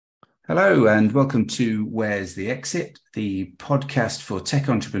Hello, and welcome to Where's the Exit, the podcast for tech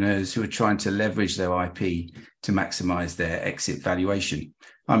entrepreneurs who are trying to leverage their IP to maximize their exit valuation.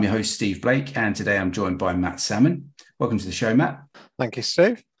 I'm your host, Steve Blake, and today I'm joined by Matt Sammon. Welcome to the show, Matt. Thank you,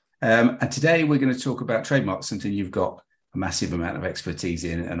 Steve. And today we're going to talk about trademarks, something you've got a massive amount of expertise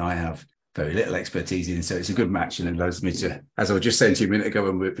in, and I have very little expertise in, so it's a good match and it allows me to, as I was just saying to you a minute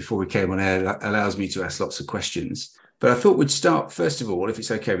ago before we came on air, allows me to ask lots of questions. But I thought we'd start, first of all, if it's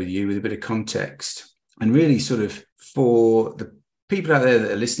okay with you, with a bit of context and really sort of for the people out there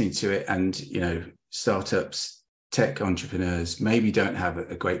that are listening to it and, startups, tech entrepreneurs, maybe don't have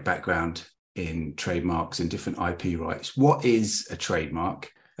a great background in trademarks and different IP rights. What is a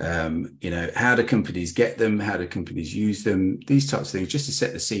trademark? How do companies get them? How do companies use them? These types of things, just to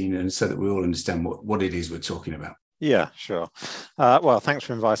set the scene and so that we all understand what it is we're talking about. Yeah, sure. Well, thanks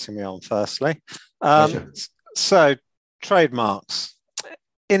for inviting me on, firstly. Pleasure. So, trademarks,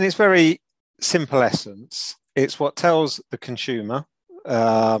 in its very simple essence, it's what tells the consumer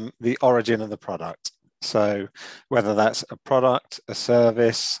the origin of the product. So whether that's a product, a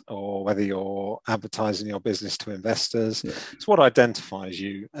service, or whether you're advertising your business to investors, it's what identifies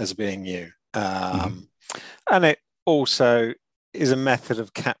you as being you. And it also is a method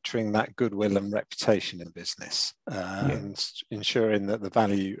of capturing that goodwill and reputation in business and ensuring that the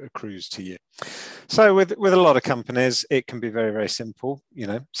value accrues to you. So with a lot of companies, it can be very, very simple,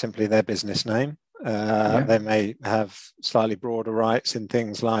 simply their business name. They may have slightly broader rights in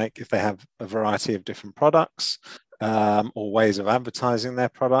things like if they have a variety of different products or ways of advertising their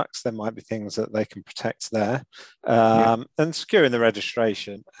products, there might be things that they can protect there. And securing the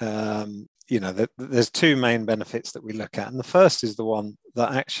registration, there's two main benefits that we look at. And the first is the one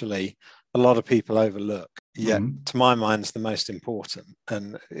that actually a lot of people overlook, yet to my mind is the most important.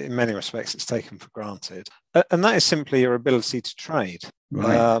 And in many respects, it's taken for granted. And that is simply your ability to trade.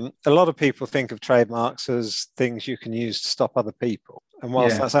 Right. A lot of people think of trademarks as things you can use to stop other people. And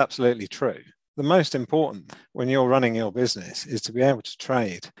whilst that's absolutely true, the most important when you're running your business is to be able to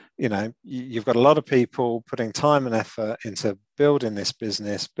trade. You've got a lot of people putting time and effort into building this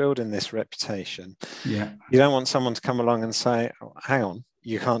business, building this reputation. You don't want someone to come along and say, oh, hang on,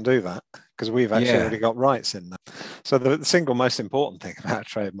 you can't do that because we've actually already got rights in that. So the single most important thing about a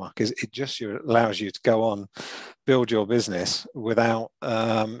trademark is it just allows you to go on, build your business without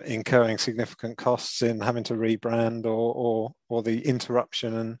incurring significant costs in having to rebrand or the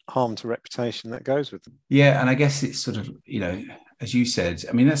interruption and harm to reputation that goes with them. Yeah, and I guess it's sort of, as you said,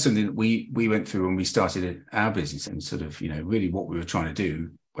 I mean, that's something that we went through when we started our business and sort of, really what we were trying to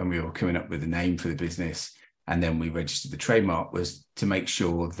do when we were coming up with a name for the business. And then we registered the trademark was to make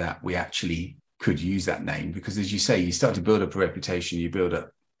sure that we actually could use that name, because as you say, you start to build up a reputation, you build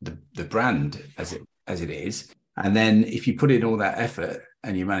up the brand as it is. And then if you put in all that effort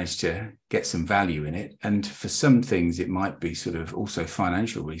and you manage to get some value in it, and for some things, it might be sort of also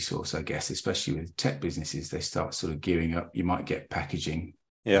financial resource, I guess, especially with tech businesses, they start sort of gearing up. You might get packaging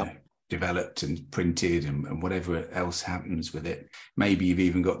developed and printed and whatever else happens with it. Maybe you've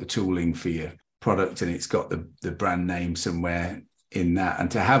even got the tooling for your product and it's got the brand name somewhere in that,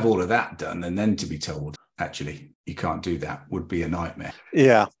 and to have all of that done and then to be told actually you can't do that would be a nightmare.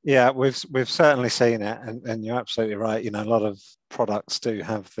 We've certainly seen it, and you're absolutely right. A lot of products do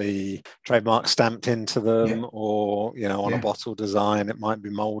have the trademark stamped into them or on a bottle design it might be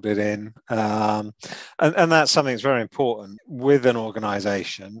molded in, and that's something that's very important with an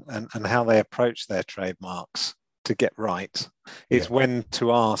organization and how they approach their trademarks to get right. It's when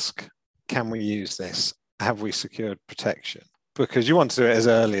to ask, can we use this? Have we secured protection? Because you want to do it as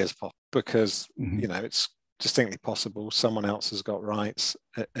early as possible, because it's distinctly possible someone else has got rights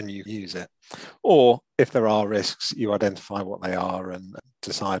and you use it. Or if there are risks, you identify what they are and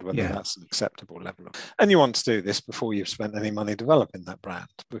decide whether that's an acceptable level. And you want to do this before you've spent any money developing that brand,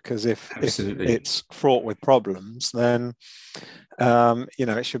 because if it's fraught with problems, then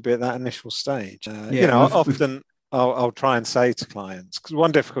it should be at that initial stage. Often I'll try and say to clients, because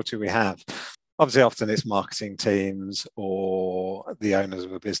one difficulty we have, obviously often it's marketing teams or the owners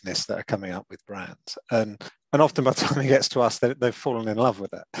of a business that are coming up with brands. And often by the time it gets to us, they've fallen in love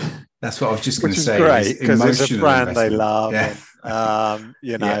with it. That's what I was just going to say. Great, because it's a brand investment. they love.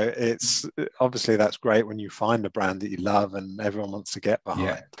 It's obviously that's great when you find a brand that you love and everyone wants to get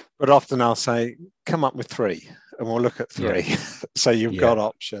behind. But often I'll say, come up with three. And we'll look at three, so you've got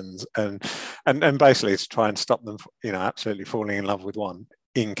options, and basically to try and stop them, absolutely falling in love with one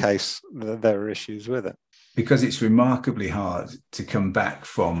in case there are issues with it. Because it's remarkably hard to come back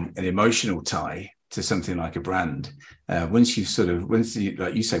from an emotional tie to something like a brand, once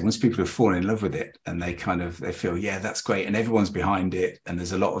like you say, once people have fallen in love with it and they feel, yeah, that's great, and everyone's behind it, and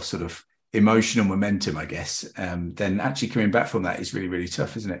there's a lot of sort of emotional momentum, I guess, then actually coming back from that is really, really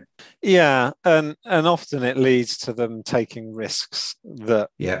tough, isn't it? Yeah, and often it leads to them taking risks that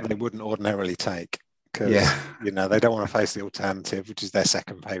they wouldn't ordinarily take, because they don't want to face the alternative, which is their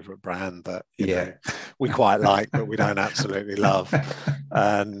second favorite brand that you know we quite like but we don't absolutely love.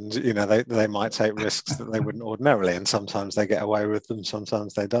 And they might take risks that they wouldn't ordinarily, and sometimes they get away with them,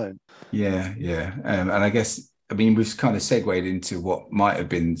 sometimes they don't. And I guess, I mean, we've kind of segued into what might have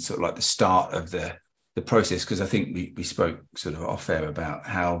been sort of like the start of the process, because I think we spoke sort of off air about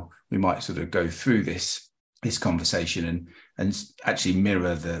how we might sort of go through this conversation and actually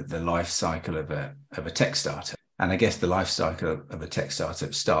mirror the life cycle of a tech startup. And I guess the life cycle of a tech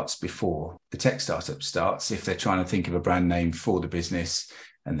startup starts before the tech startup starts, if they're trying to think of a brand name for the business.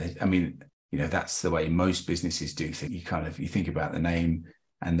 And that's the way most businesses do things. You think about the name,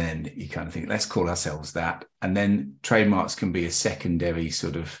 and then you kind of think, let's call ourselves that. And then trademarks can be a secondary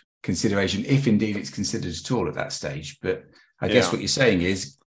sort of consideration, if indeed it's considered at all at that stage. But I guess what you're saying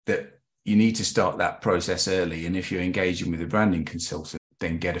is that you need to start that process early. And if you're engaging with a branding consultant,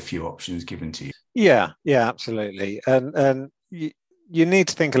 then get a few options given to you. Yeah, absolutely. And you need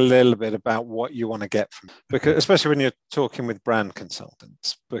to think a little bit about what you want to get from it, because especially when you're talking with brand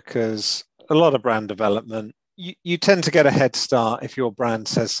consultants, because a lot of brand development, you tend to get a head start if your brand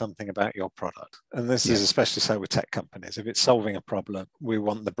says something about your product. And this is especially so with tech companies. If it's solving a problem, we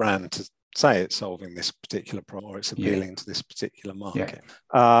want the brand to say it's solving this particular problem, or it's appealing to this particular market.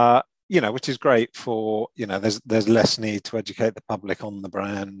 Which is great for, there's less need to educate the public on the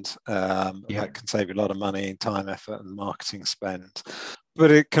brand. That can save you a lot of money, time, effort, and marketing spend.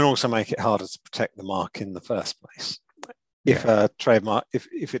 But it can also make it harder to protect the mark in the first place. If a trademark,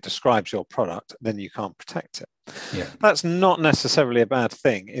 if it describes your product, then you can't protect it. That's not necessarily a bad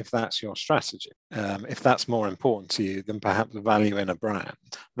thing if that's your strategy. If that's more important to you than perhaps the value in a brand,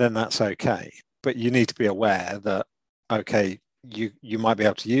 then that's okay. But you need to be aware that, you might be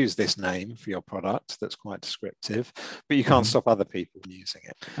able to use this name for your product that's quite descriptive, but you can't stop other people from using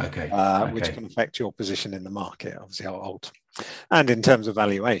it, which can affect your position in the market, obviously, and in terms of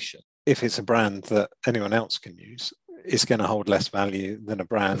valuation. If it's a brand that anyone else can use, it's going to hold less value than a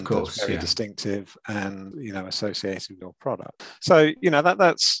brand that's very distinctive and associated with your product. So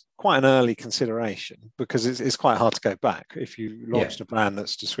that's quite an early consideration, because it's quite hard to go back. If you launched a brand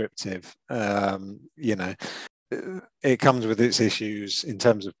that's descriptive, it comes with its issues in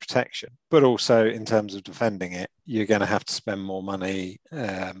terms of protection, but also in terms of defending it. You're going to have to spend more money,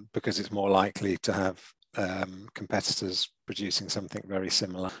 because it's more likely to have competitors producing something very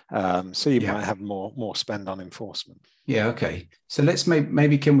similar. So you might have more spend on enforcement. So let's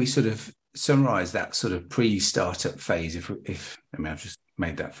maybe can we sort of summarize that sort of pre-startup phase, if I've just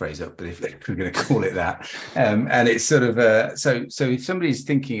made that phrase up, but if we're going to call it that, and it's sort of so if somebody's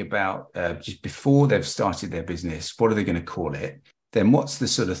thinking about just before they've started their business, what are they going to call it? Then what's the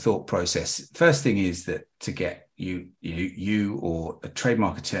sort of thought process? First thing is that to get you or a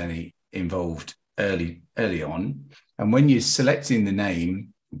trademark attorney involved early on, and when you're selecting the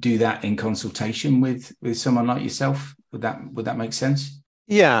name, do that in consultation with someone like yourself. Would that make sense?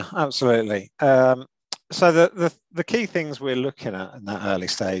 Yeah, absolutely. So the key things we're looking at in that early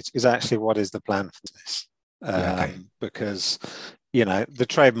stage is actually, what is the plan for this? Because the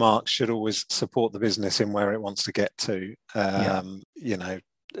trademark should always support the business in where it wants to get to.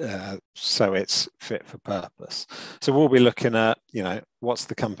 So it's fit for purpose. So we'll be looking at, what's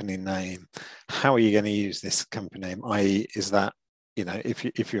the company name? How are you going to use this company name? I.e., is that,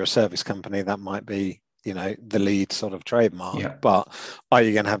 if you're a service company, that might be, the lead sort of trademark, but are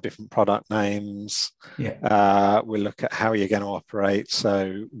you going to have different product names? We'll look at how you're going to operate.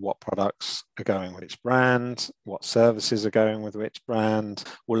 So what products are going with which brand? What services are going with which brand?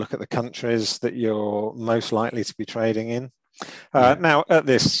 We'll look at the countries that you're most likely to be trading in. Now, at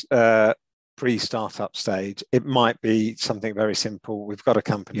this pre-startup stage, it might be something very simple. We've got a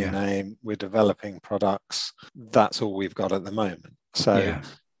company name, we're developing products. That's all we've got at the moment. So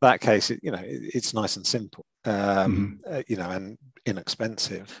that case, it's nice and simple, and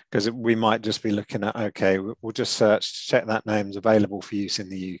inexpensive, because we might just be looking at, we'll just search, check that name's available for use in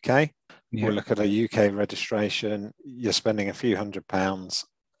the UK. We'll look at a UK registration. You're spending a few £100,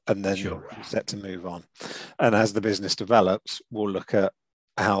 and then you're set to move on. And as the business develops, we'll look at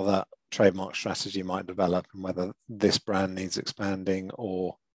how that trademark strategy might develop, and whether this brand needs expanding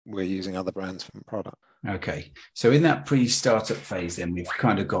or we're using other brands from product. Okay. So in that pre-startup phase, then we've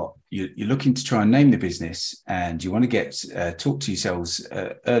kind of got you're looking to try and name the business, and you want to get talk to yourselves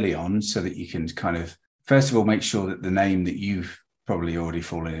early on so that you can kind of first of all make sure that the name that you've probably already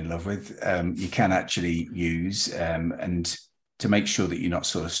fallen in love with you can actually use, and to make sure that you're not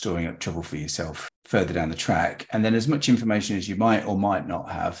sort of storing up trouble for yourself further down the track. And then as much information as you might or might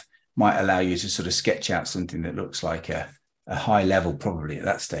not have might allow you to sort of sketch out something that looks like a high level, probably at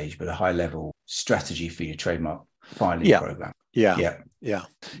that stage, but a high level strategy for your trademark filing program. Yeah. In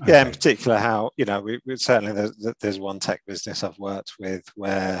particular, how we certainly there's one tech business I've worked with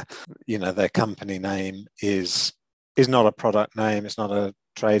where their company name is not a product name, it's not a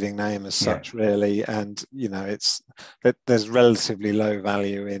trading name as such, really, and it's that there's relatively low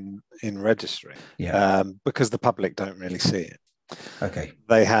value in registry, because the public don't really see it. Okay.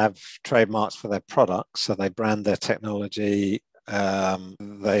 They have trademarks for their products, so they brand their technology.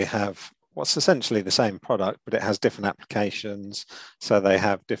 They have what's essentially the same product, but it has different applications. So they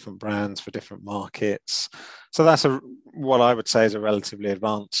have different brands for different markets. So that's what I would say is a relatively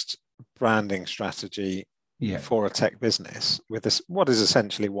advanced branding strategy for a tech business with this, what is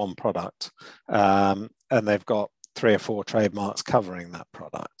essentially one product. And they've got 3 or 4 trademarks covering that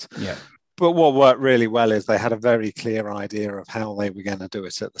product. Yeah. But what worked really well is they had a very clear idea of how they were going to do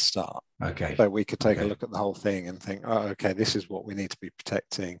it at the start. Okay. So we could take a look at the whole thing and think, oh, okay, this is what we need to be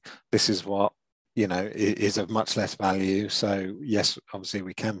protecting. This is what, is of much less value. So yes, obviously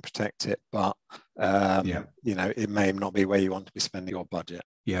we can protect it, but, it may not be where you want to be spending your budget.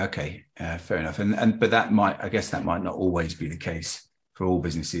 Yeah. Okay. Fair enough. But that might not always be the case for all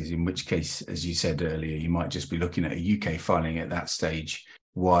businesses, in which case, as you said earlier, you might just be looking at a UK filing at that stage,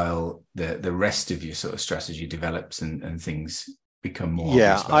 while the rest of your sort of strategy develops and things become more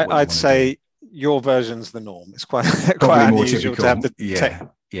obvious. I'd say your version's the norm. It's quite unusual to have the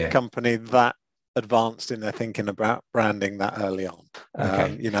tech company that advanced in their thinking about branding that early on.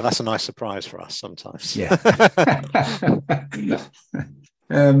 Okay. That's a nice surprise for us sometimes. Yeah.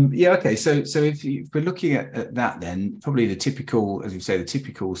 Okay. So if we're looking at that, then probably the typical, as you say, the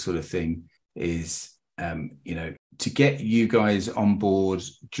typical sort of thing is to get you guys on board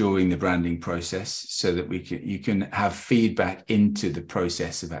during the branding process, so that you can have feedback into the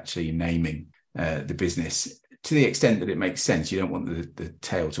process of actually naming the business to the extent that it makes sense. You don't want the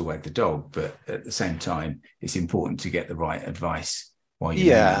tail to wag the dog, but at the same time, it's important to get the right advice while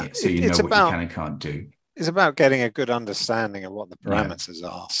you're naming it, so you know what you can and can't do. It's about getting a good understanding of what the parameters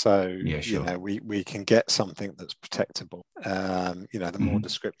are. So, we can get something that's protectable. The more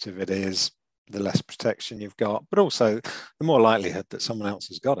descriptive it is, the less protection you've got, but also the more likelihood that someone else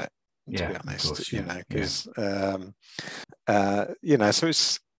has got it, to be honest, because, so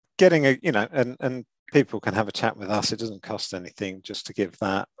it's getting and people can have a chat with us. It doesn't cost anything just to give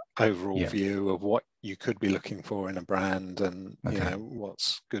that overall view of what you could be looking for in a brand and,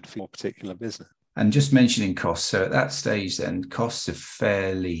 what's good for your particular business. And just mentioning costs, so at that stage then, costs are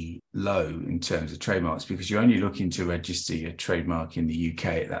fairly low in terms of trademarks, because you're only looking to register your trademark in the UK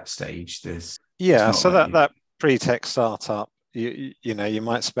at that stage. That pre-tech startup, you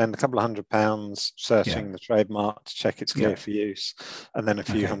might spend a couple of £100 searching the trademark to check it's clear for use, and then a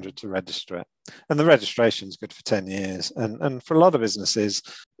few hundred to register it. And the registration is good for 10 years. And for a lot of businesses,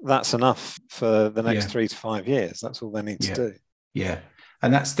 that's enough for the next 3 to 5 years. That's all they need to do. Yeah.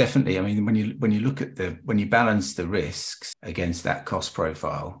 And that's definitely, I mean, when you look at when you balance the risks against that cost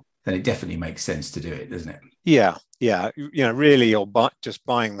profile, then it definitely makes sense to do it, doesn't it? Yeah. Really, you're just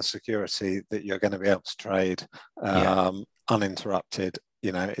buying the security that you're going to be able to trade uninterrupted.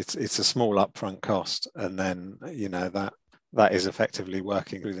 It's a small upfront cost, and then that is effectively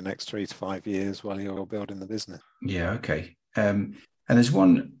working through the next 3 to 5 years while you're building the business. Yeah. Okay. And there's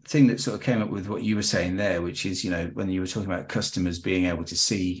one thing that sort of came up with what you were saying there, which is, when you were talking about customers being able to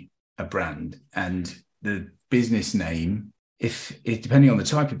see a brand and the business name, depending on the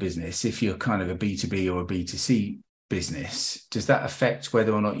type of business, if you're kind of a B2B or a B2C business, does that affect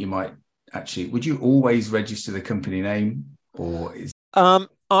whether or not you might would you always register the company name, or is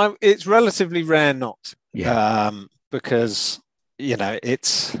it's relatively rare not because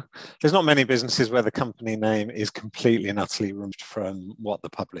there's not many businesses where the company name is completely and utterly removed from what the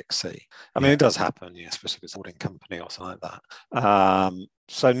public see. I mean, it does happen, especially if it's a holding company or something like that.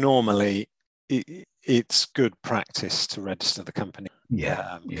 So normally it's good practice to register the company.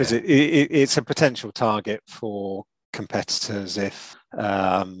 Because it's a potential target for competitors if,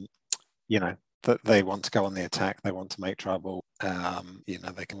 that they want to go on the attack, they want to make trouble. They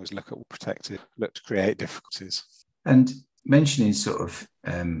can always look to create difficulties. And mentioning sort of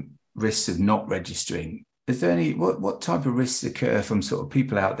risks of not registering, is there any what type of risks occur from sort of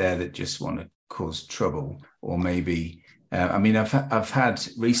people out there that just want to cause trouble, or maybe I mean, I've had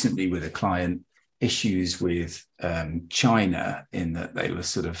recently with a client issues with China, in that they were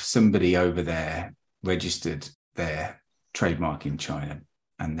sort of, somebody over there registered their trademark in China,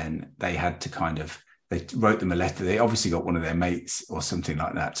 and then they had to kind of, they wrote them a letter. They obviously got one of their mates or something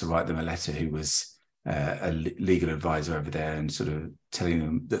like that to write them a letter, who was a legal advisor over there, and sort of telling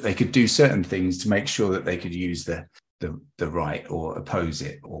them that they could do certain things to make sure that they could use the right, or oppose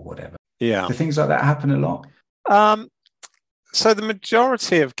it, or whatever. Yeah. Do things like that happen a lot? So the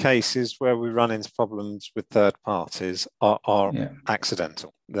majority of cases where we run into problems with third parties are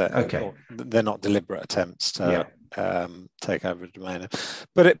accidental. They're not deliberate attempts to take over a domain,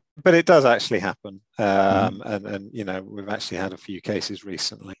 but it does actually happen. And you know, we've actually had a few cases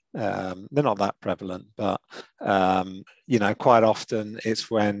recently. They're not that prevalent, but you know, quite often it's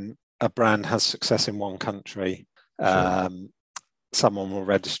when a brand has success in one country. Someone will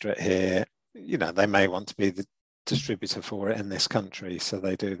register it here. You know, they may want to be the distributor for it in this country, so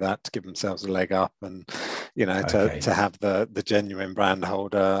they do that to give themselves a leg up, and you know, to have the genuine brand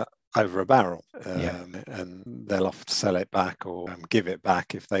holder over a barrel, and they'll offer to sell it back, or give it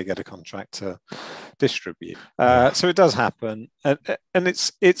back if they get a contract to distribute. So it does happen, and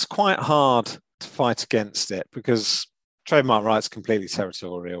it's quite hard to fight against it, because trademark rights are completely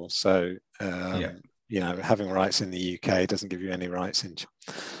territorial. So you know, having rights in the UK doesn't give you any rights in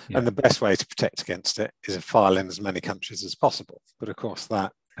China. And the best way to protect against it is to file in as many countries as possible. But of course,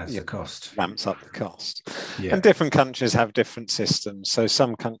 that cost ramps up the cost. And different countries have different systems. So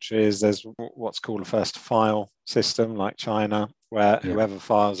some countries, there's what's called a first to file system, like China, where whoever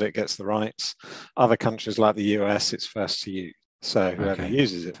files it gets the rights. Other countries like the US, it's first to use. So whoever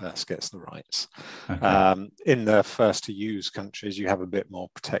uses it first gets the rights. In the first to use countries, you have a bit more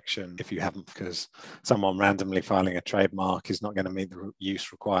protection if you haven't, because someone randomly filing a trademark is not going to meet the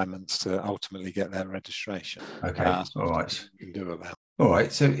use requirements to ultimately get their registration. All right. You can do about. All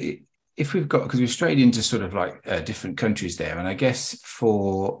right. So if we've got, because we've strayed into sort of like different countries there, and I guess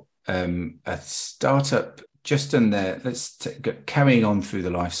for a startup, just done their, carrying on through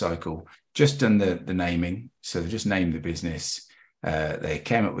the life cycle, just done the naming. So they just named the business. They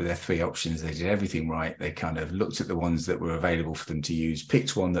came up with their 3 options. They did everything right. They kind of looked at the ones that were available for them to use,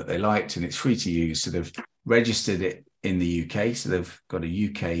 picked one that they liked, and it's free to use. So they've registered it in the UK. So they've got a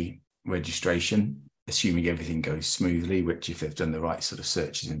UK registration, assuming everything goes smoothly, which if they've done the right sort of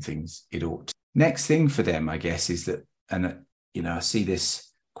searches and things, it ought to. Next thing for them, I guess, is that, and you know, I see this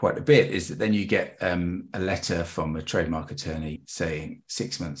quite a bit, is that then you get a letter from a trademark attorney saying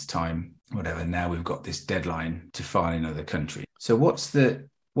 6 months time, whatever, now we've got this deadline to file in other countries. So what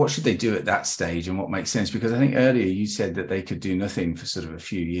should they do at that stage, and what makes sense? Because I think earlier you said that they could do nothing for sort of a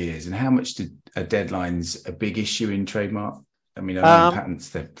few years. And how much are deadlines a big issue in trademark? I mean, I know in patents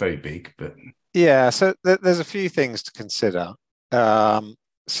they're very big, but so there's a few things to consider.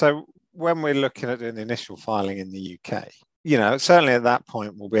 So when we're looking at an initial filing in the UK, you know, certainly at that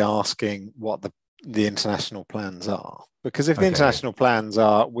point we'll be asking what the international plans are. Because if the international plans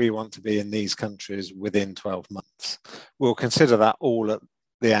are, we want to be in these countries within 12 months, we'll consider that all at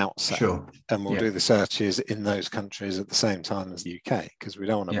the outset. And we'll do the searches in those countries at the same time as the UK, because we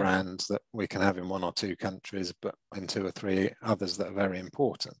don't want a brand that we can have in 1 or 2 countries, but in 2 or 3 others that are very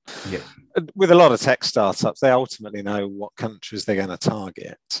important. With a lot of tech startups, they ultimately know what countries they're going to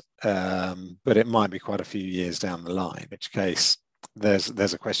target, but it might be quite a few years down the line, in which case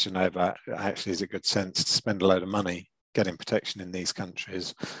there's a question over, actually, is it good sense to spend a load of money getting protection in these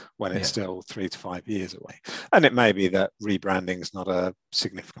countries when it's still 3 to 5 years away? And it may be that rebranding is not a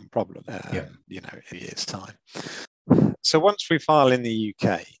significant problem, you know, in a year's time. So once we file in the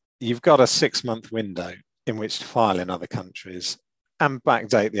UK, you've got a 6-month window in which to file in other countries and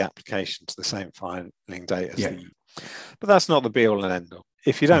backdate the application to the same filing date as the UK. But that's not the be all and end all.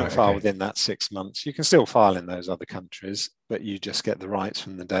 If you don't file within that 6 months, you can still file in those other countries, but you just get the rights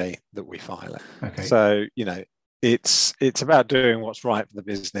from the day that we file it. So, you know, it's about doing what's right for the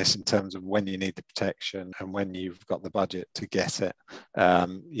business in terms of when you need the protection and when you've got the budget to get it.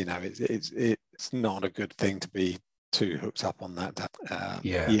 You know, it's not a good thing to be too hooked up on that.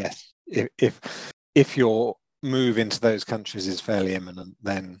 Yes, if your move into those countries is fairly imminent,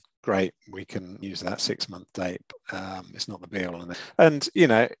 then great, we can use that 6-month date. It's not the be all. And you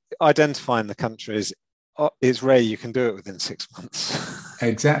know, identifying the countries, it's rare you can do it within 6 months.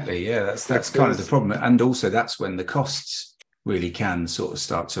 Exactly. Yeah, that's kind of the problem. And also that's when the costs really can sort of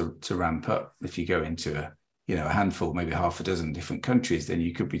start to ramp up if you go into a handful, maybe half a dozen different countries, then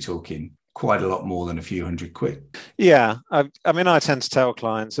you could be talking quite a lot more than a few £100. Yeah, I mean, I tend to tell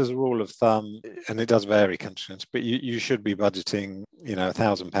clients as a rule of thumb, and it does vary country, but you should be budgeting,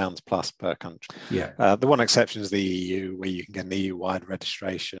 £1,000 plus per country. Yeah. The one exception is the EU, where you can get an EU-wide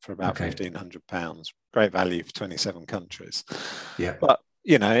registration for about £1,500. Great value for 27 countries. Yeah. But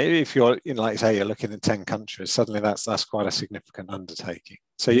if you're, like you say, you're looking at 10 countries, suddenly that's quite a significant undertaking.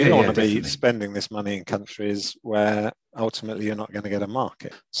 So you don't want to be spending this money in countries where ultimately you're not going to get a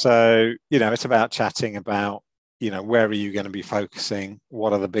market. So, it's about chatting about, where are you going to be focusing?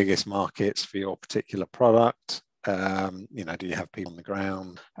 What are the biggest markets for your particular product? Do you have people on the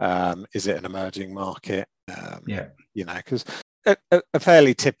ground? Is it an emerging market? Because a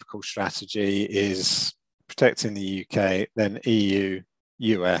fairly typical strategy is protecting the UK, then EU,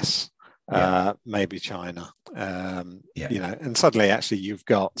 US, maybe China, and suddenly actually you've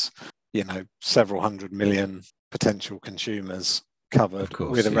got, several 100 million potential consumers covered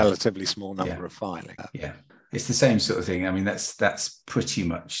with a relatively small number of filing. Yeah, it's the same sort of thing. I mean, that's pretty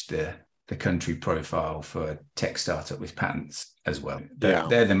much the country profile for a tech startup with patents as well.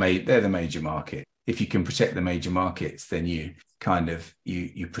 They're the major market. If you can protect the major markets, then you kind of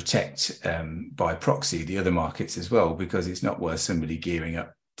you protect by proxy the other markets as well, because it's not worth somebody gearing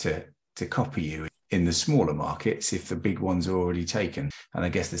up to copy you in the smaller markets if the big ones are already taken. And I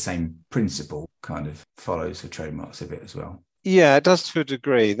guess the same principle kind of follows for trademarks a bit as well. Yeah, it does to a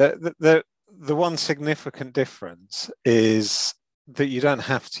degree. The one significant difference is that you don't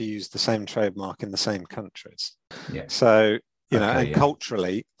have to use the same trademark in the same countries. Yeah. So,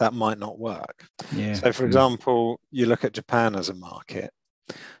 culturally, that might not work. Yeah. So, for example, you look at Japan as a market,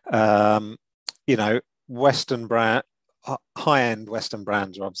 Western brand, high-end Western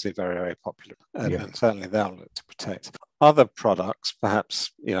brands are obviously very, very popular, and certainly they'll look to protect. Other products,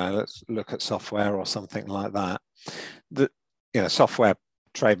 perhaps, let's look at software or something like that. Software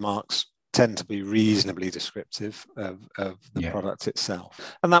trademarks tend to be reasonably descriptive of the product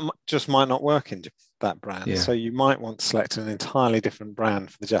itself, and that just might not work in that brand. Yeah. So you might want to select an entirely different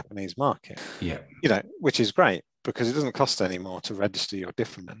brand for the Japanese market. Yeah, which is great because it doesn't cost any more to register your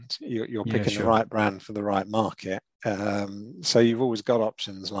different brand. You're picking the right brand for the right market. So you've always got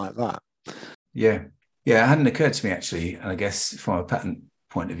options like that. Yeah, it hadn't occurred to me actually, and I guess from a patent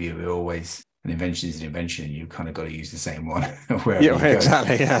point of view, we're always. An invention is an invention, and you kind of got to use the same one wherever you go.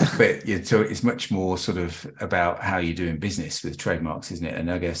 Exactly. Yeah, but so it's much more sort of about how you're doing business with trademarks, isn't it?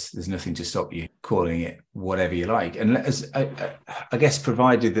 And I guess there's nothing to stop you calling it whatever you like. And I guess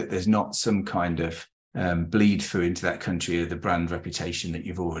provided that there's not some kind of bleed through into that country of the brand reputation that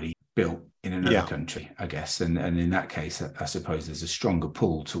you've already built in another country, I guess. And in that case, I suppose there's a stronger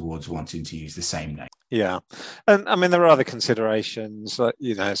pull towards wanting to use the same name. Yeah. And I mean, there are other considerations,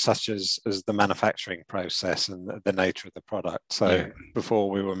 such as the manufacturing process and the nature of the product. So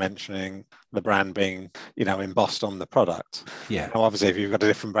before we were mentioning the brand being, embossed on the product. Yeah. Now, obviously, if you've got a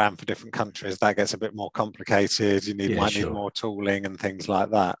different brand for different countries, that gets a bit more complicated. You might need more tooling and things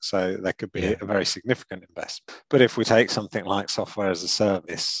like that. So there could be a very significant investment. But if we take something like software as a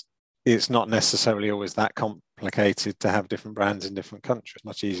service, it's not necessarily always that complicated to have different brands in different countries.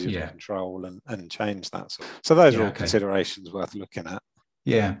 Much easier to control and change that. So those are all considerations worth looking at.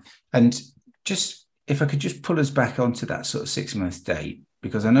 Yeah. And just if I could just pull us back onto that sort of 6-month date,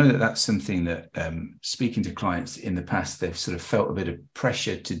 because I know that that's something that speaking to clients in the past, they've sort of felt a bit of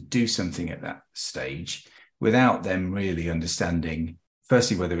pressure to do something at that stage without them really understanding,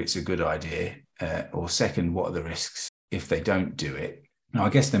 firstly, whether it's a good idea, or second, what are the risks if they don't do it. Now, I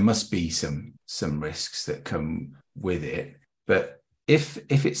guess there must be some risks that come with it, but if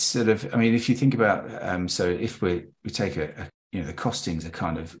it's sort of, I mean, if you think about, so if we take the costings are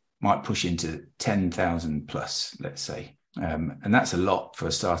kind of might push into 10,000 plus, let's say, and that's a lot for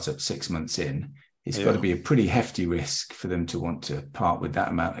a startup 6 months in. It's got to be a pretty hefty risk for them to want to part with that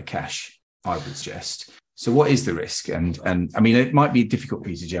amount of cash, I would suggest. So what is the risk? And I mean, it might be difficult for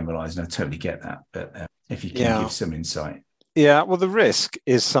you to generalize, and I totally get that, but if you can give some insight. Yeah, well, the risk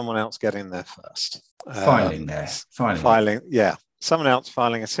is someone else getting there first. Filing. Yeah. Someone else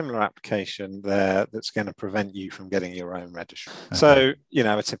filing a similar application there that's going to prevent you from getting your own registry. Okay. So,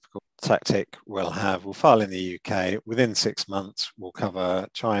 a typical tactic we'll file in the UK. Within 6 months, we'll cover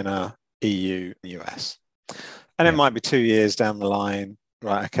China, EU, US. And it might be 2 years down the line.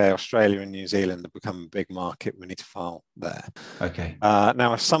 Right, okay, Australia and New Zealand have become a big market. We need to file there. Okay.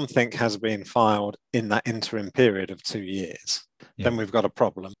 Now, if something has been filed in that interim period of 2 years, then we've got a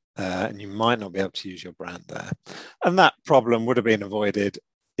problem, and you might not be able to use your brand there. And that problem would have been avoided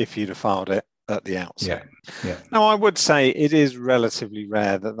if you'd have filed it at the outset. Yeah. Now, I would say it is relatively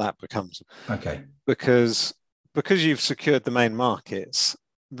rare that becomes okay, because because you've secured the main markets,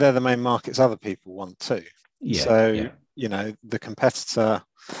 they're the main markets other people want too. Yeah. So, you know, the competitor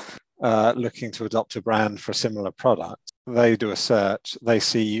looking to adopt a brand for a similar product, they do a search, they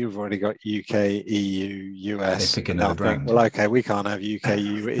see you've already got UK, EU, US. They pick another brand. Well, okay, we can't have UK,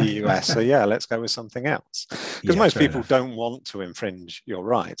 EU, US, so yeah, let's go with something else. Because most people don't want to infringe your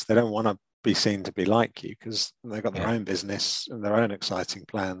rights. They don't want to be seen to be like you because they've got their own business and their own exciting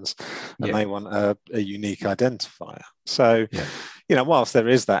plans, and they want a unique identifier. So, you know, whilst there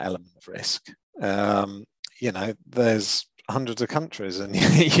is that element of risk, you know, there's hundreds of countries and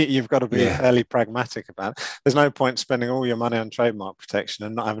you've got to be fairly pragmatic about it. There's no point spending all your money on trademark protection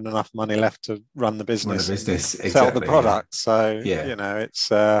and not having enough money left to run the business, sell the product. So, you know, it's,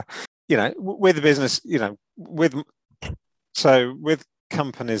 you know, with the business, you know, with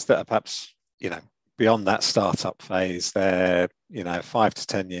companies that are perhaps, you know, beyond that startup phase, they're, you know, 5 to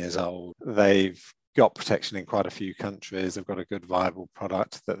 10 years old. They've got protection in quite a few countries. They've got a good viable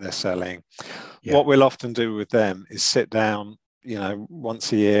product that they're selling. What we'll often do with them is sit down, you know,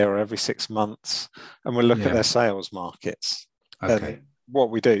 once a year or every 6 months, and we'll look at their sales markets. And what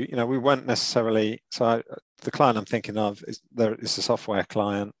we do, you know, we won't necessarily, the client I'm thinking of is a software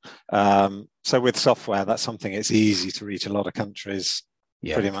client. So with software, that's something it's easy to reach a lot of countries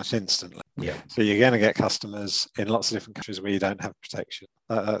pretty much instantly. So you're going to get customers in lots of different countries where you don't have protection.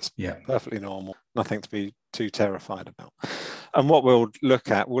 That's perfectly normal, nothing to be too terrified about. And what we'll look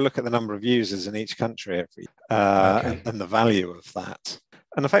at the number of users in each country every and the value of that.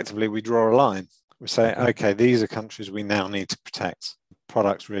 And effectively, we draw a line. We say, okay, these are countries we now need to protect.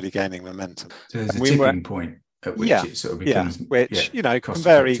 Products really gaining momentum. So there's a tipping point at which it sort of becomes, you know, can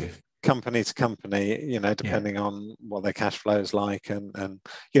vary company to company, you know, depending on what their cash flow is like, and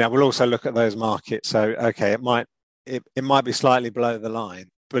you know, we'll also look at those markets. So okay, it might be slightly below the line,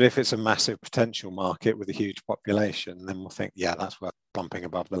 but if it's a massive potential market with a huge population, then we'll think, that's worth bumping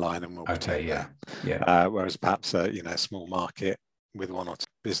above the line, and we'll protect that. Whereas perhaps a, you know, small market with one or two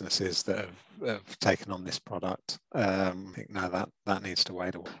businesses that have taken on this product, I think no, that needs to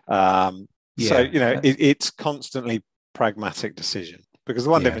wait a while. So you know, it's constantly pragmatic decision. Because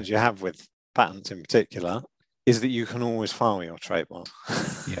the one difference you have with patents in particular is that you can always file your trademark.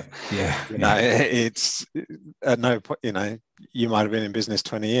 You know, it's at no point, you know, you might have been in business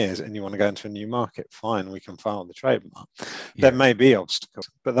 20 years and you want to go into a new market. Fine, we can file the trademark. There may be obstacles,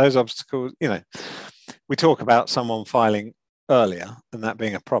 but those obstacles, you know, we talk about someone filing earlier and that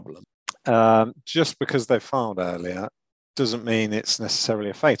being a problem. Just because they filed earlier doesn't mean it's necessarily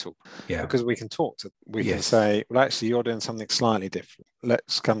a fatal, because we can talk to them. We can say, well, actually, you're doing something slightly different.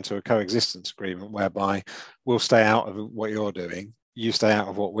 Let's come to a coexistence agreement whereby we'll stay out of what you're doing, you stay out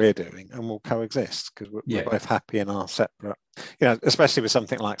of what we're doing, and we'll coexist because we're both happy in our separate, you know, especially with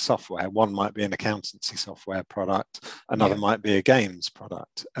something like software. One might be an accountancy software product, another might be a games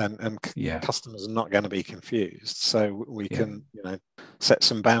product, and customers are not going to be confused. So we can, you know, set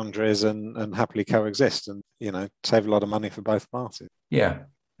some boundaries and happily coexist, and, you know, save a lot of money for both parties. So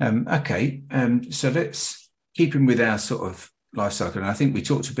let's keep in with our sort of life cycle. And I think we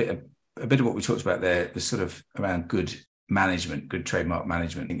talked a bit of what we talked about there, the sort of around good management, good trademark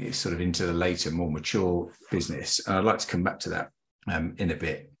management. It's sort of into the later, more mature business. And I'd like to come back to that in a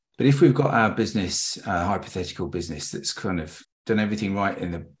bit. But if we've got our business, hypothetical business, that's kind of done everything right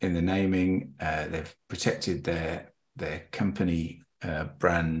in the naming, they've protected their company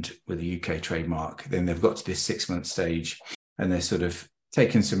brand with a UK trademark, then they've got to this 6-month stage and they're sort of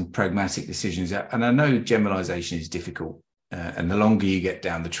taking some pragmatic decisions. And I know generalization is difficult. And the longer you get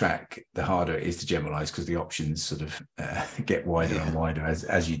down the track, the harder it is to generalize, because the options sort of get wider and wider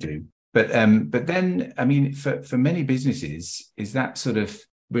as you do. But then, I mean, for many businesses, is that sort of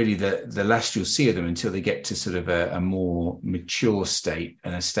really the last you'll see of them until they get to sort of a more mature state,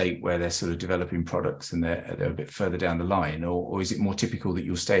 and a state where they're sort of developing products and they're a bit further down the line? Or is it more typical that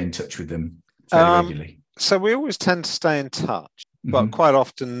you'll stay in touch with them fairly regularly? So we always tend to stay in touch. But quite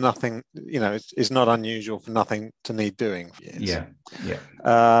often nothing, you know, it's not unusual for nothing to need doing for years.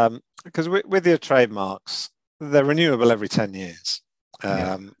 Because with your trademarks, they're renewable every 10 years.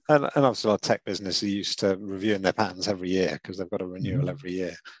 And obviously a lot of tech business are used to reviewing their patents every year because they've got a renewal every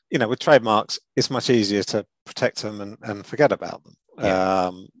year. You know, with trademarks, it's much easier to protect them and forget about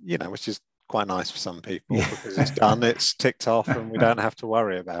them, you know, which is quite nice for some people because it's done, it's ticked off, and we don't have to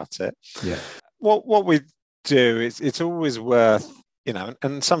worry about it. What we do is, it's always worth, you know,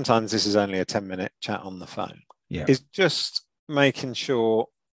 and sometimes this is only a 10-minute chat on the phone, is just making sure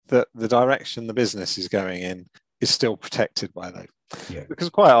that the direction the business is going in is still protected by those. Because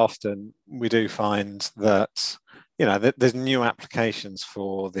quite often we do find that, there's new applications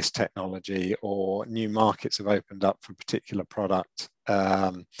for this technology, or new markets have opened up for a particular product,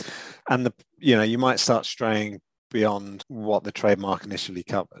 and you might start straying beyond what the trademark initially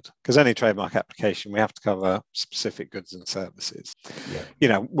covered, because any trademark application, we have to cover specific goods and services.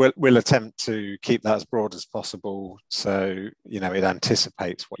 We'll attempt to keep that as broad as possible, so it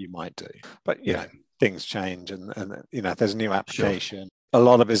anticipates what you might do, but things change, and if there's a new application, a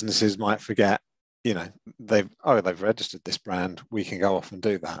lot of businesses might forget, they've registered this brand, we can go off and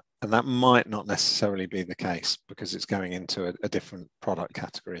do that, and that might not necessarily be the case because it's going into a different product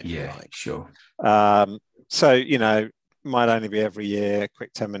category. So might only be every year,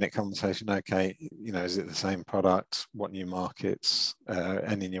 quick 10-minute conversation. Okay, is it the same product? What new markets?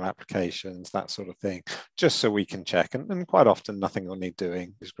 Any new applications? That sort of thing, just so we can check. And quite often, nothing will need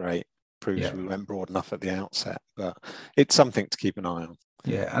doing is great. Proves we went broad enough at the outset, but it's something to keep an eye on.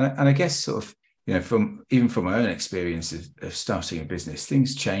 Yeah, and I guess sort of from my own experience of starting a business,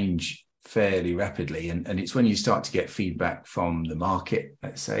 things change fairly rapidly, and it's when you start to get feedback from the market,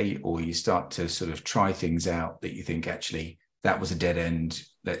 let's say, or you start to sort of try things out that you think, actually that was a dead end,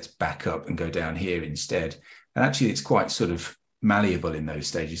 let's back up and go down here instead. And actually it's quite sort of malleable in those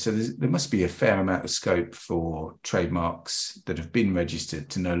stages, so there must be a fair amount of scope for trademarks that have been registered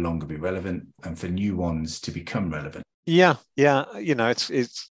to no longer be relevant, and for new ones to become relevant.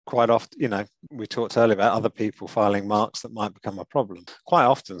 It's quite often, we talked earlier about other people filing marks that might become a problem. Quite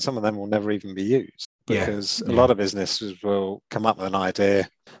often, some of them will never even be used, because a lot of businesses will come up with an idea,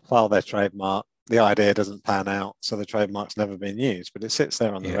 file their trademark, the idea doesn't pan out, so the trademark's never been used, but it sits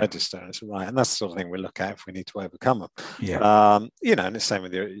there on the register, and it's right. And that's the sort of thing we look at if we need to overcome them. And it's the same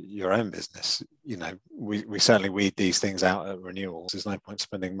with your own business. We certainly weed these things out at renewals. There's no point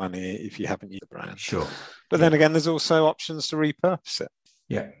spending money if you haven't used the brand. But then again, there's also options to repurpose it.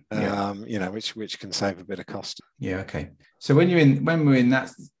 Which can save a bit of cost. Okay. So when we're in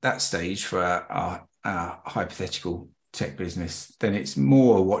that stage for our hypothetical tech business, then it's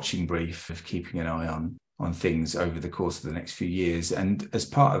more a watching brief of keeping an eye on things over the course of the next few years. And as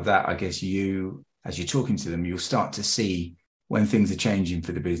part of that, I guess as you're talking to them, you'll start to see when things are changing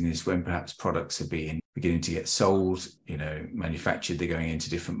for the business, when perhaps products are beginning to get sold, manufactured, they're going into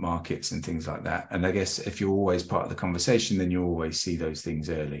different markets and things like that. And I guess if you're always part of the conversation, then you always see those things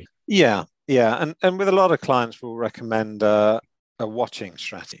early. And with a lot of clients, we'll recommend a watching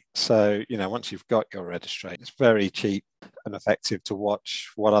strategy. So, once you've got your registration, it's very cheap and effective to watch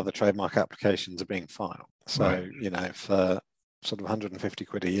what other trademark applications are being filed. So, for sort of 150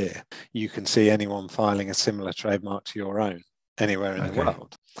 quid a year, you can see anyone filing a similar trademark to your own anywhere in the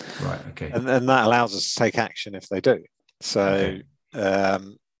world. And that allows us to take action if they do. So,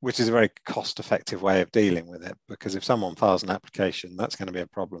 which is a very cost-effective way of dealing with it, because if someone files an application, that's going to be a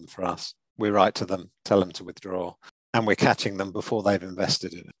problem for us. We write to them, tell them to withdraw, and we're catching them before they've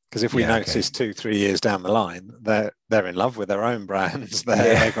invested in it. Because if we notice 2-3 years down the line, they're in love with their own brands,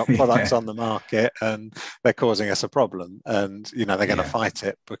 they've got products on the market, and they're causing us a problem. And they're going to fight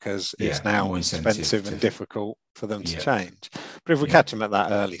it because it's now expensive and difficult for them to change. But if we catch them at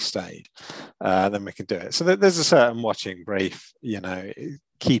that early stage, then we can do it. So there's a certain watching brief,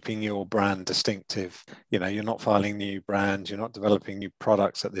 keeping your brand distinctive. You're not filing new brands, you're not developing new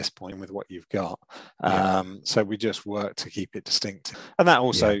products at this point with what you've got. So we just work to keep it distinctive. And that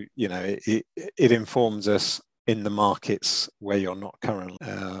also, it informs us in the markets where you're not currently.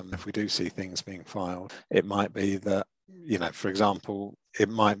 If we do see things being filed, it might be that, for example, it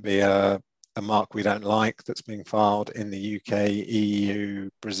might be a mark we don't like that's being filed in the UK, EU,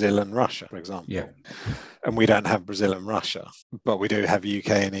 Brazil and Russia, for example. And we don't have Brazil and Russia, but we do have UK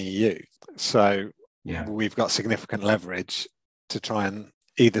and EU. So we've got significant leverage to try and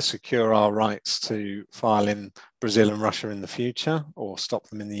either secure our rights to file in Brazil and Russia in the future, or stop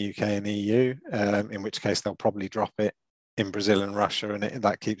them in the UK and EU, in which case they'll probably drop it in Brazil and Russia, and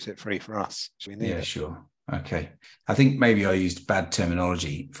that keeps it free for us. Okay. I think maybe I used bad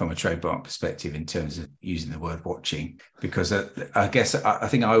terminology from a trademark perspective in terms of using the word watching, because I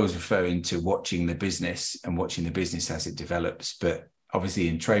think I was referring to watching the business and watching the business as it develops. But obviously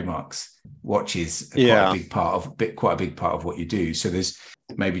in trademarks, watch is quite a big part of what you do. So there's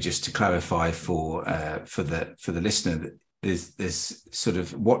maybe, just to clarify for the listener, that there's sort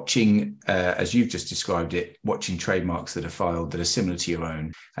of watching, as you've just described it, watching trademarks that are filed that are similar to your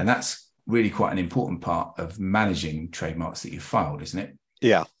own. And that's really quite an important part of managing trademarks that you've filed, isn't it?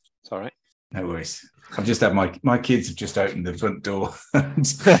 Yeah. Sorry. No worries. I've just had my kids have just opened the front door and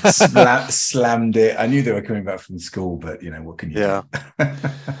slammed it. I knew they were coming back from school, but what can you do?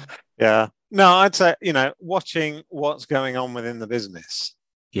 No, I'd say, watching what's going on within the business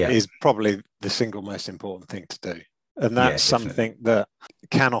is probably the single most important thing to do. And Yeah, that's definitely. something that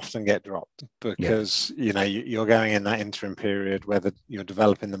can often get dropped Yeah, because, you're going in that interim period where you're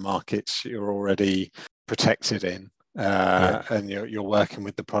developing the markets you're already protected in, yeah, and you're working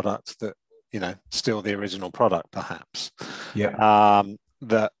with the product that, still the original product, perhaps. yeah,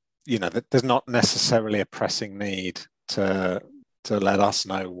 That, that there's not necessarily a pressing need to let us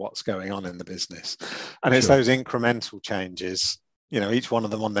know what's going on in the business. And it's sure. those incremental changes, each one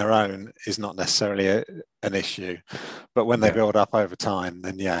of them on their own is not necessarily an issue. But when they Yeah, build up over time,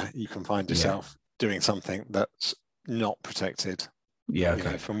 then yeah, you can find yeah, yourself doing something that's not protected, yeah.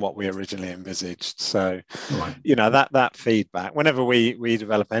 Okay, from what we originally envisaged. So, all right. that feedback, whenever we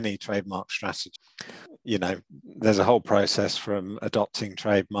develop any trademark strategy, there's a whole process from adopting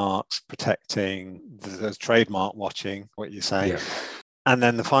trademarks, protecting, there's trademark watching, what you say. Yeah, And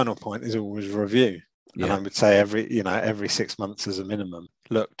then the final point is always review. And I yeah, would say every 6 months as a minimum,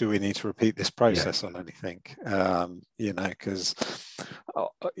 look, do we need to repeat this yeah, process on anything? Because,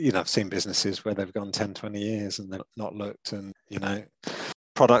 I've seen businesses where they've gone 10, 20 years and they've not looked, and,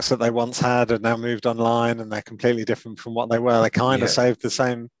 products that they once had are now moved online and they're completely different from what they were. They kind of yeah,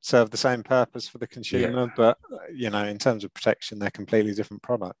 serve the same purpose for the yeah, consumer, but, in terms of protection, they're completely different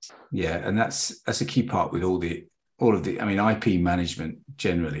products. yeah. And that's a key part with all of the. I mean, IP management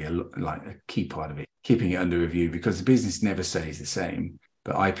generally, like a key part of it, keeping it under review because the business never stays the same.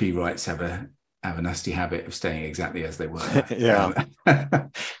 But IP rights have a nasty habit of staying exactly as they were. Yeah.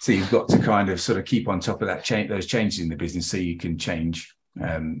 So you've got to kind of sort of keep on top of those changes in the business so you can change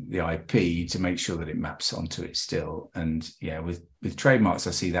the IP to make sure that it maps onto it still. And yeah, with trademarks,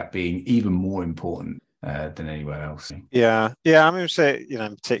 I see that being even more important than anywhere else. Yeah. Yeah. I mean, say,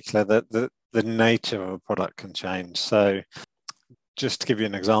 in particular, that the nature of a product can change. So just to give you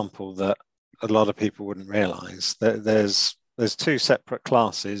an example that a lot of people wouldn't realize, that there's two separate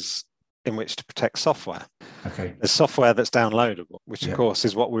classes in which to protect software. Okay. There's software that's downloadable, which of Yeah. course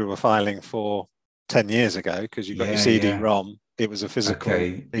is what we were filing for 10 years ago, because you got your Yeah. Yeah. CD-ROM, it was a physical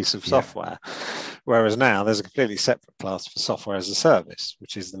Okay. piece of Yeah. software. Whereas now there's a completely separate class for software as a service,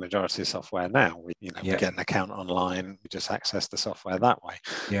 which is the majority of software now. We Yeah. get an account online, we just access the software that way.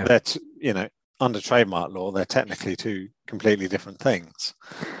 Yeah. They're, under trademark law, they're technically two completely different things.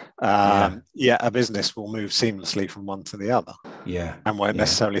 Yeah. A business will move seamlessly from one to the other Yeah. and won't Yeah.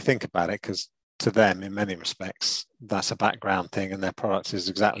 necessarily think about it, because to them, in many respects, that's a background thing and their product is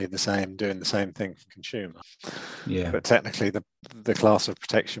exactly the same, doing the same thing for consumer. Yeah. But technically, the class of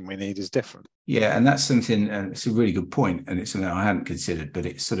protection we need is different. Yeah. And that's something, it's a really good point, and it's something I hadn't considered, but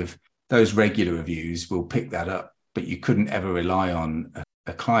it's sort of those regular reviews will pick that up, but you couldn't ever rely on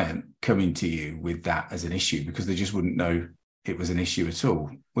a client coming to you with that as an issue because they just wouldn't know it was an issue at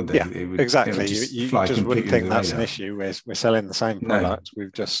all, would they? Yeah, It would exactly. just You fly just wouldn't completely under think the that's an radar. issue. We're selling the same No. product.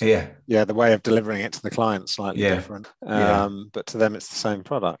 We've just, Yeah. the way of delivering it to the client slightly Yeah. different. Yeah. But to them, it's the same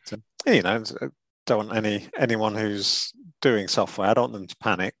product. And, don't want anyone who's doing software, I don't want them to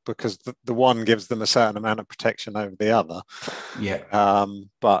panic, because the one gives them a certain amount of protection over the other. Yeah.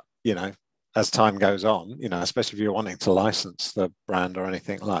 But, as time goes on, especially if you're wanting to license the brand or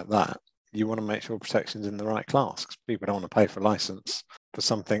anything like that, you want to make sure protection's in the right class, because people don't want to pay for license for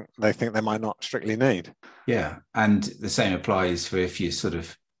something they think they might not strictly need. Yeah. And the same applies for if you're sort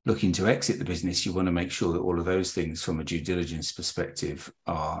of looking to exit the business, you want to make sure that all of those things from a due diligence perspective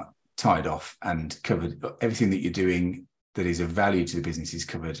are tied off and covered. Everything that you're doing that is of value to the business is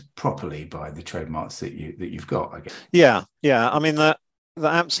covered properly by the trademarks that you've got, I guess. Yeah. I mean, the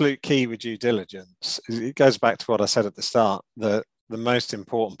absolute key with due diligence is, it goes back to what I said at the start, that the most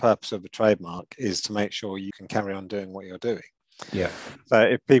important purpose of a trademark is to make sure you can carry on doing what you're doing. Yeah. So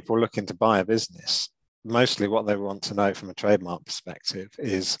if people are looking to buy a business, mostly what they want to know from a trademark perspective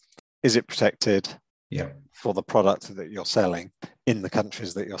is it protected for the product that you're selling in the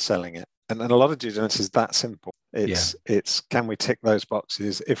countries that you're selling it? And a lot of due diligence is that simple. It's can we tick those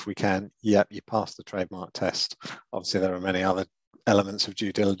boxes? If we can, yep, you pass the trademark test. Obviously, there are many other elements of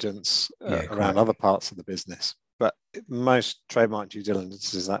due diligence around other parts of the business, but most trademark due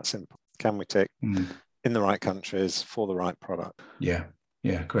diligence is that simple. Can we tick in the right countries for the right product? Yeah,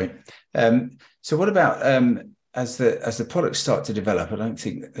 great. So what about as the products start to develop? I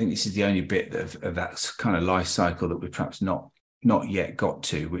think this is the only bit of that kind of life cycle that we've perhaps not yet got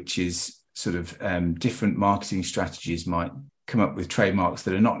to, which is sort of different marketing strategies might come up with trademarks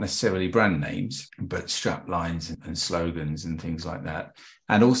that are not necessarily brand names, but strap lines and slogans and things like that.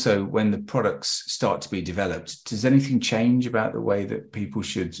 And also, when the products start to be developed, does anything change about the way that people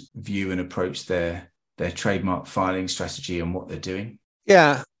should view and approach their trademark filing strategy and what they're doing?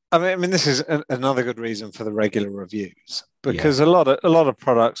 Yeah, I mean, this is another good reason for the regular reviews, because Yeah. a lot of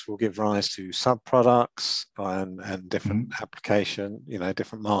products will give rise to sub-products and different application,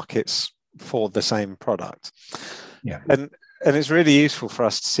 different markets for the same product. Yeah. And it's really useful for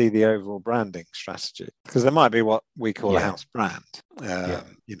us to see the overall branding strategy, because there might be what we call a house brand.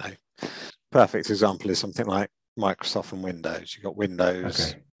 Perfect example is something like Microsoft and Windows. You've got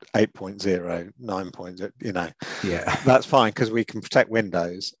Windows 8.0, 9.0, Yeah. That's fine, because we can protect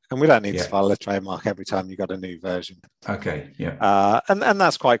Windows and we don't need to file a trademark every time you've got a new version. Okay. Yeah. And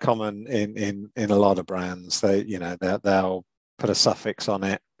that's quite common in a lot of brands. They'll put a suffix on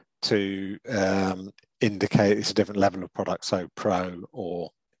it to indicate it's a different level of product, so Pro or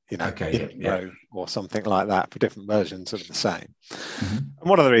Pro or something like that, for different versions of the same. Mm-hmm. And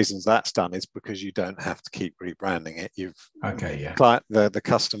one of the reasons that's done is because you don't have to keep rebranding it. The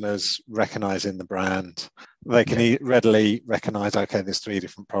customers recognizing the brand, they can readily recognize, okay, there's 3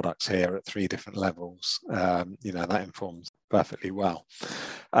 different products here at 3 different levels. That informs perfectly well.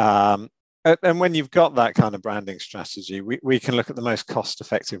 And when you've got that kind of branding strategy, we can look at the most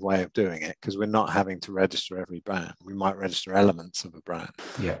cost-effective way of doing it, because we're not having to register every brand. We might register elements of a brand,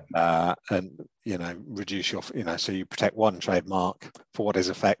 and reduce your, so you protect 1 trademark for what is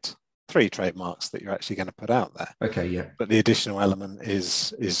effect 3 trademarks that you're actually going to put out there. Okay, yeah. But the additional element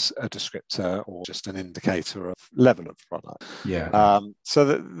is a descriptor or just an indicator of level of product. Yeah. So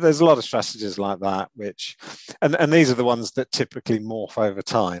there's a lot of strategies like that, which, and these are the ones that typically morph over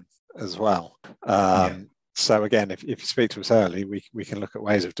time as well. So again, if you speak to us early, we can look at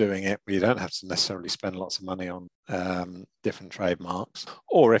ways of doing it where you don't have to necessarily spend lots of money on different trademarks,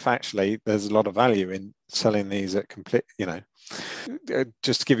 or if actually there's a lot of value in selling these at complete,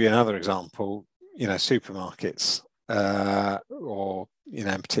 just to give you another example, supermarkets or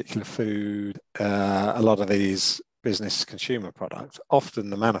in particular food, a lot of these business consumer products, often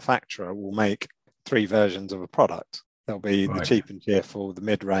the manufacturer will make 3 versions of a product. There'll be the cheap and cheerful, the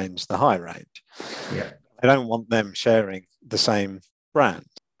mid-range, the high range. Yeah. I don't want them sharing the same brand,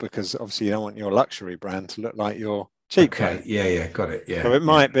 because obviously you don't want your luxury brand to look like your cheap brand. Yeah, got it. Yeah. So it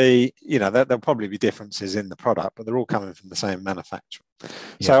might be, there'll probably be differences in the product, but they're all coming from the same manufacturer.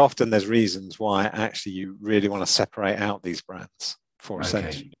 So often there's reasons why actually you really want to separate out these brands for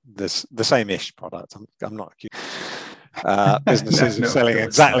essentially the same-ish product. I'm not accused. Businesses are selling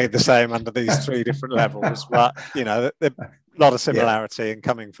exactly the same under these 3 different levels, but there's a lot of similarity and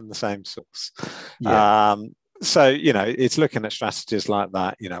coming from the same source. So it's looking at strategies like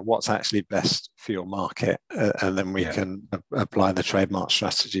that, what's actually best for your market, and then we can apply the trademark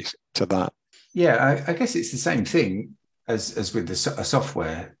strategy to that. I guess it's the same thing as with a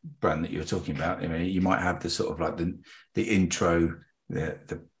software brand that you're talking about. I mean, you might have the sort of like the intro,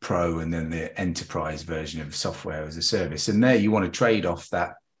 the pro, and then the enterprise version of software as a service. And there you want to trade off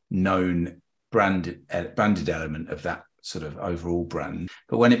that known branded element of that sort of overall brand.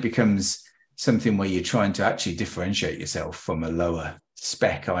 But when it becomes something where you're trying to actually differentiate yourself from a lower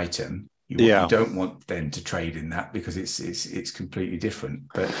spec item, you don't want them to trade in that, because it's completely different.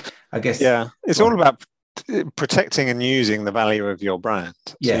 But I guess it's all about protecting and using the value of your brand.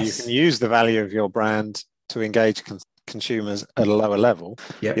 So you can use the value of your brand to engage consumers at a lower level.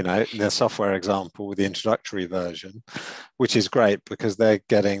 The software example with the introductory version, which is great because they're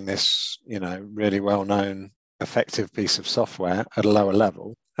getting this really well-known effective piece of software at a lower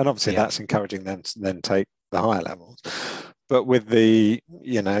level, and obviously that's encouraging them to then take the higher levels. But with the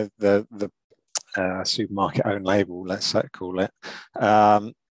supermarket own label, let's call it,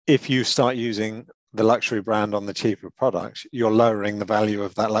 if you start using the luxury brand on the cheaper products, you're lowering the value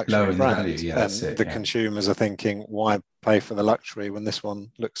of that luxury brand. The consumers are thinking, why pay for the luxury when this one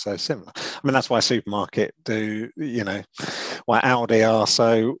looks so similar? I mean, that's why supermarket why Audi are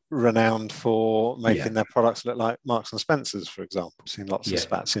so renowned for making their products look like Marks and Spencer's, for example. I've seen lots of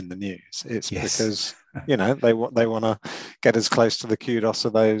spats in the news. It's because they want to get as close to the kudos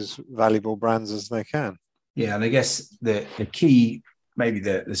of those valuable brands as they can. Yeah, and I guess the key, maybe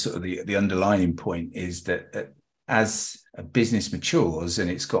the sort of the underlying point, is that as a business matures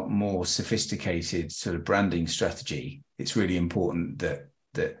and it's got more sophisticated sort of branding strategy, it's really important that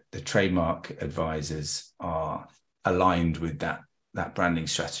the trademark advisors are aligned with that branding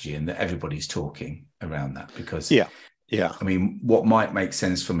strategy, and that everybody's talking around that, because I mean, what might make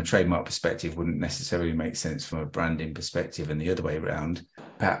sense from a trademark perspective wouldn't necessarily make sense from a branding perspective, and the other way around,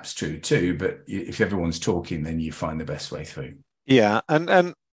 perhaps true too. But if everyone's talking, then you find the best way through.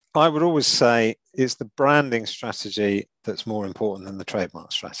 And I would always say it's the branding strategy that's more important than the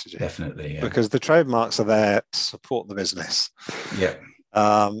trademark strategy. Definitely, because the trademarks are there to support the business.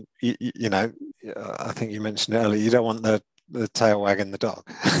 I think you mentioned it earlier. You don't want the tail wagging the dog.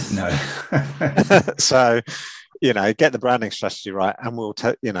 No. So, get the branding strategy right, and we'll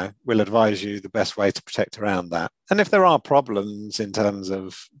advise you the best way to protect around that. And if there are problems in terms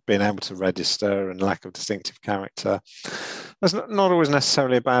of being able to register and lack of distinctive character, that's not always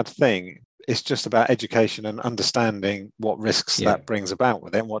necessarily a bad thing. It's just about education and understanding what risks that brings about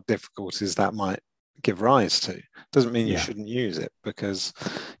with it and what difficulties that might give rise to. Doesn't mean you shouldn't use it, because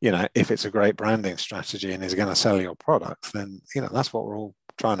if it's a great branding strategy and is going to sell your products, then that's what we're all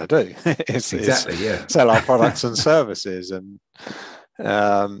trying to do. is sell our products and services. And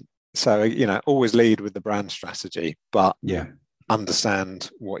so always lead with the brand strategy, but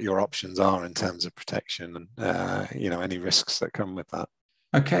understand what your options are in terms of protection and any risks that come with that.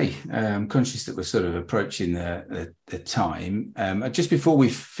 Okay, I'm conscious that we're sort of approaching the time. Just before we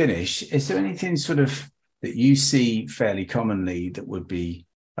finish, is there anything sort of that you see fairly commonly that would be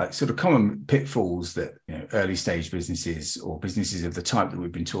like sort of common pitfalls that early stage businesses or businesses of the type that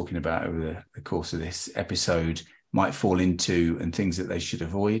we've been talking about over the course of this episode might fall into, and things that they should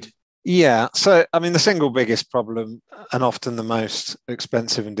avoid? Yeah. So, I mean, the single biggest problem, and often the most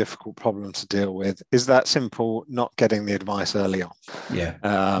expensive and difficult problem to deal with, is that simple not getting the advice early on.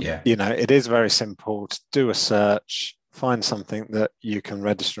 It is very simple to do a search, find something that you can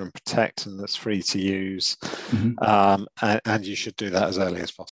register and protect and that's free to use. And you should do that as early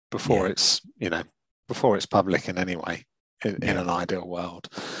as possible before it's public in any way, in an ideal world.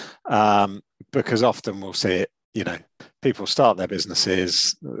 Because often we'll see it, people start their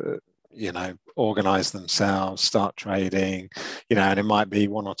businesses, organize themselves, start trading, and it might be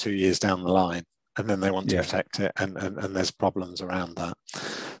 1 or 2 years down the line, and then they want to protect it, and there's problems around that.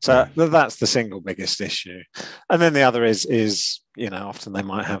 So that's the single biggest issue. And then the other is often they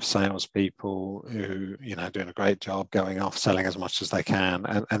might have salespeople who doing a great job, going off selling as much as they can,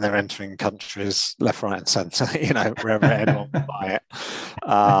 and they're entering countries left, right, and centre, wherever anyone will buy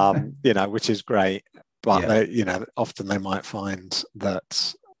it, which is great. But they, often they might find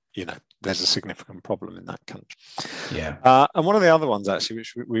that there's a significant problem in that country. And one of the other ones actually,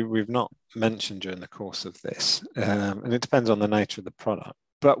 which we've not mentioned during the course of this, and it depends on the nature of the product,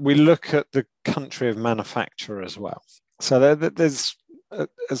 but we look at the country of manufacture as well. So there's a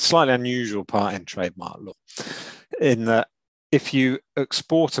slightly unusual part in trademark law, in that if you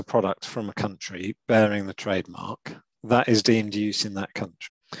export a product from a country bearing the trademark, that is deemed use in that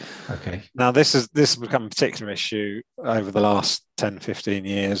country. Okay. Now, this has become a particular issue over the last 10, 15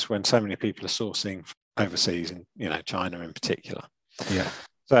 years, when so many people are sourcing overseas, in China in particular.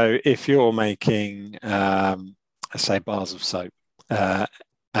 So if you're making, say, bars of soap, and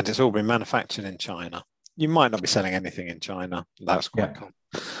it's all been manufactured in China, you might not be selling anything in China. That's quite common.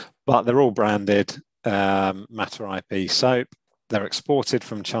 But they're all branded Matter IP soap. They're exported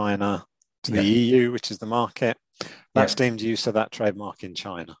from China to the EU, which is the market. That's deemed use of that trademark in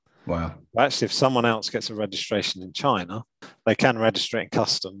China. Wow. Actually, if someone else gets a registration in China, they can register it in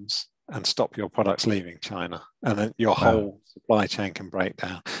customs and stop your products leaving China, and then your whole supply chain can break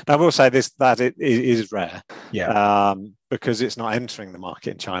down. Now, I will say that it is rare, because it's not entering the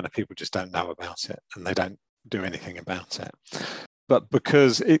market in China. People just don't know about it, and they don't do anything about it. But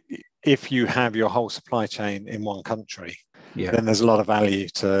because if you have your whole supply chain in one country, then there's a lot of value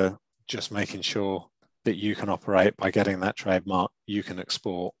to just making sure that you can operate by getting that trademark, you can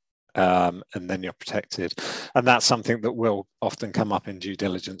export, and then you're protected. And that's something that will often come up in due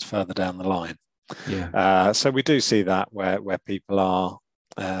diligence further down the line. So we do see that where people are,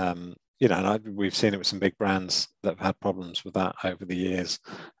 and we've seen it with some big brands that have had problems with that over the years,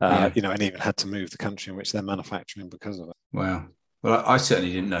 and even had to move the country in which they're manufacturing because of it. Wow. Well, I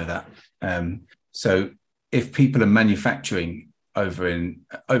certainly didn't know that. So if people are manufacturing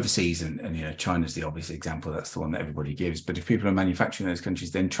overseas, and China's the obvious example, that's the one that everybody gives, but if people are manufacturing in those countries,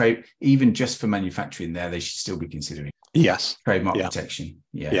 then trade, even just for manufacturing there, they should still be considering trademark protection.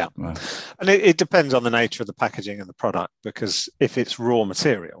 Wow. And it depends on the nature of the packaging and the product, because if it's raw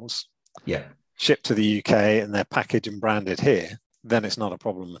materials shipped to the UK and they're packaged and branded here, then it's not a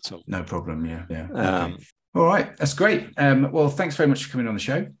problem at all. No problem. Okay. All right, that's great. Well, thanks very much for coming on the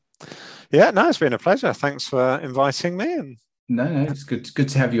show. It's been a pleasure. Thanks for inviting me. And No, it's good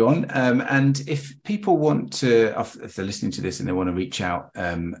to have you on. And if people want to, if they're listening to this and they want to reach out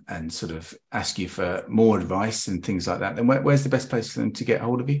and sort of ask you for more advice and things like that, then where's the best place for them to get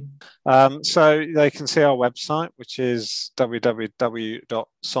hold of you? So they can see our website, which is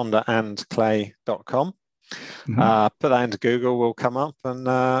www.sonderandclay.com. Put that into Google, will come up,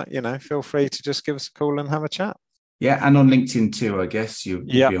 and feel free to just give us a call and have a chat. And on LinkedIn too, I guess you'll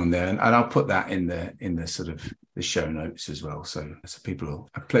be on there, and I'll put that in the sort of the show notes as well, so people will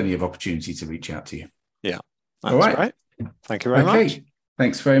have plenty of opportunity to reach out to you. That's all right. Great. Thank you very much.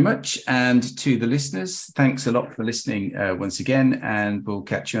 Thanks very much. And to the listeners, thanks a lot for listening once again, and we'll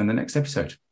catch you on the next episode.